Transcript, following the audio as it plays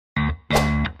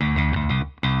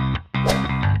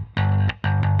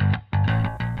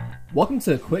Welcome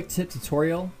to a quick tip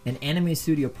tutorial in Anime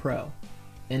Studio Pro.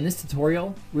 In this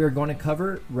tutorial, we are going to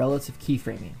cover relative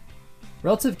keyframing.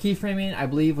 Relative keyframing, I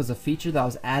believe, was a feature that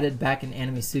was added back in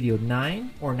Anime Studio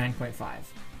 9 or 9.5.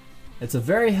 It's a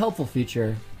very helpful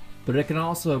feature, but it can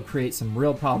also create some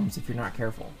real problems if you're not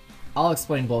careful. I'll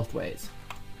explain both ways.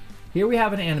 Here we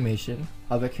have an animation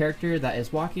of a character that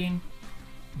is walking,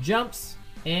 jumps,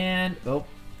 and oh,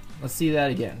 let's see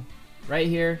that again. Right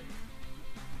here.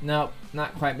 Nope,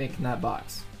 not quite making that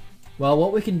box. Well,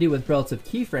 what we can do with relative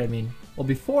keyframing, well,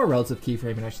 before relative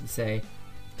keyframing I should say,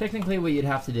 technically what you'd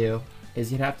have to do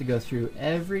is you'd have to go through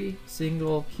every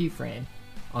single keyframe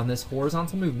on this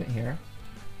horizontal movement here.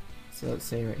 So let's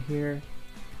say right here,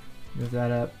 move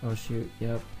that up. Oh shoot,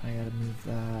 yep, I gotta move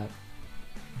that.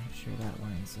 Make sure that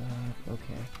lines up,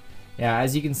 okay. Yeah,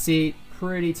 as you can see,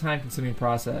 pretty time consuming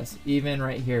process. Even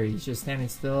right here, he's just standing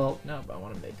still. Nope, I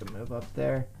wanna make him move up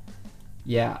there.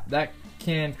 Yeah, that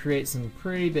can create some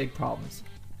pretty big problems.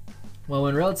 Well,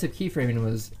 when relative keyframing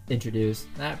was introduced,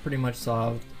 that pretty much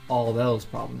solved all those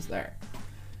problems there.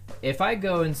 If I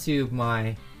go into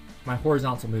my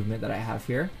horizontal movement that I have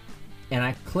here, and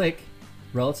I click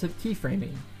relative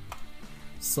keyframing,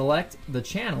 select the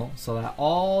channel so that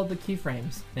all the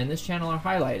keyframes in this channel are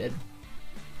highlighted,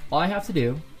 all I have to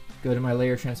do, go to my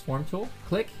layer transform tool,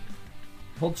 click,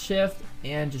 hold shift,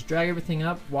 and just drag everything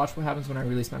up. Watch what happens when I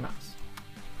release my mouse.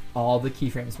 All the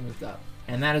keyframes moved up,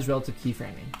 and that is relative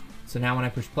keyframing. So now when I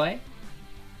push play,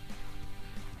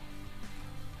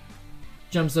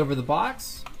 jumps over the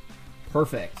box,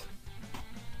 perfect.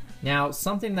 Now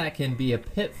something that can be a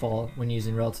pitfall when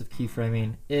using relative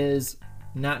keyframing is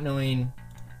not knowing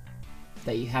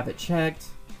that you have it checked,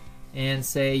 and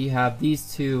say you have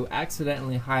these two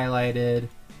accidentally highlighted,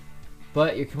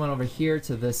 but you're coming over here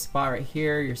to this spot right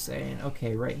here, you're saying,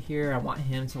 okay, right here I want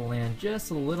him to land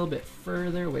just a little bit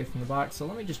further away from the box, so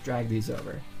let me just drag these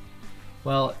over.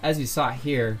 Well, as you saw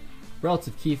here,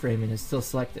 relative keyframing is still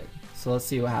selected, so let's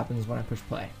see what happens when I push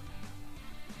play.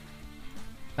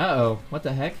 Uh-oh, what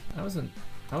the heck? I wasn't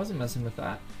messing with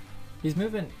that. He's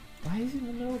moving. Why is he in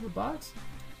the middle of the box?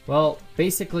 Well,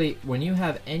 basically, when you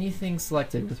have anything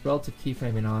selected with relative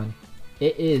keyframing on,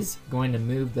 it is going to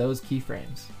move those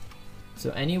keyframes. So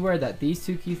anywhere that these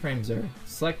two keyframes are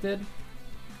selected,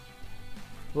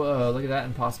 whoa, look at that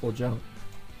impossible jump.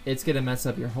 It's gonna mess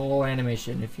up your whole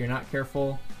animation. If you're not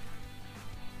careful,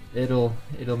 it'll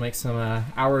make some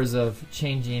hours of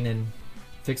changing and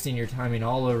fixing your timing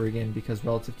all over again because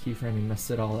relative keyframing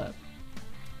messed it all up.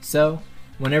 So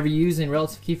whenever you're using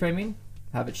relative keyframing,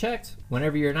 have it checked.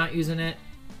 Whenever you're not using it,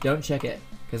 don't check it,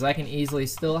 because I can easily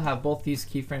still have both these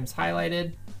keyframes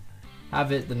highlighted,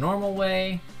 have it the normal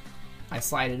way, I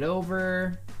slide it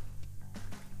over,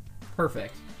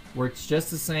 perfect. Works just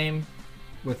the same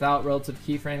without relative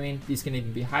keyframing. These can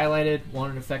even be highlighted,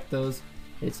 won't affect those.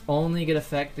 It's only going to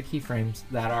affect the keyframes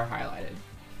that are highlighted.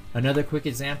 Another quick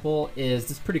example is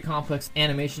this pretty complex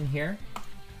animation here.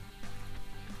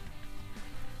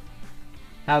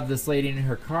 Have this lady in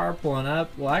her car pulling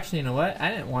up. Well, actually, you know what?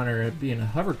 I didn't want her to be in a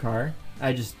hover car.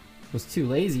 I just was too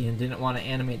lazy and didn't want to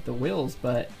animate the wheels,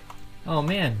 but oh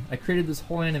man, I created this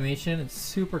whole animation. It's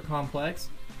super complex.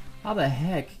 How the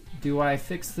heck do I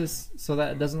fix this so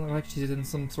that it doesn't look like she's in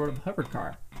some sort of hover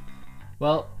car?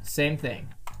 Well, same thing.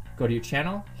 Go to your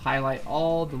channel, highlight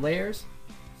all the layers,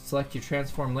 select your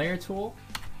transform layer tool,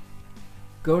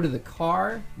 go to the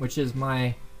car, which is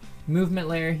my movement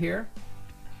layer here,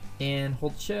 and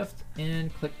hold shift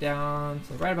and click down.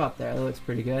 So right about there, that looks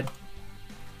pretty good.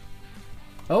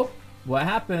 Oh, what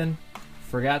happened?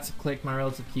 Forgot to click my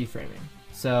relative keyframing.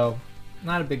 So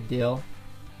not a big deal.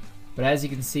 But as you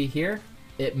can see here,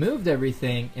 it moved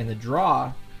everything in the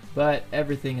draw, but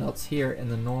everything else here in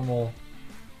the normal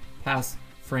past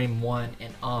frame 1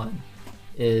 and on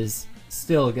is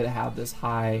still gonna have this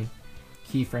high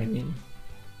keyframing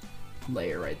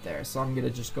layer right there. So I'm gonna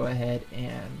just go ahead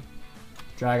and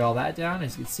drag all that down.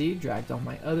 As you can see, dragged all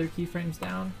my other keyframes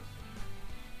down.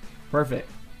 Perfect.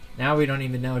 Now we don't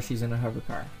even know she's in a hover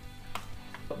car.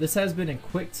 This has been a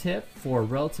quick tip for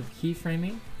relative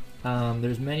keyframing.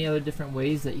 There's many other different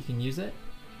ways that you can use it.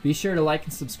 Be sure to like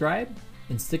and subscribe,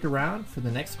 and stick around for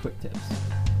the next quick tips.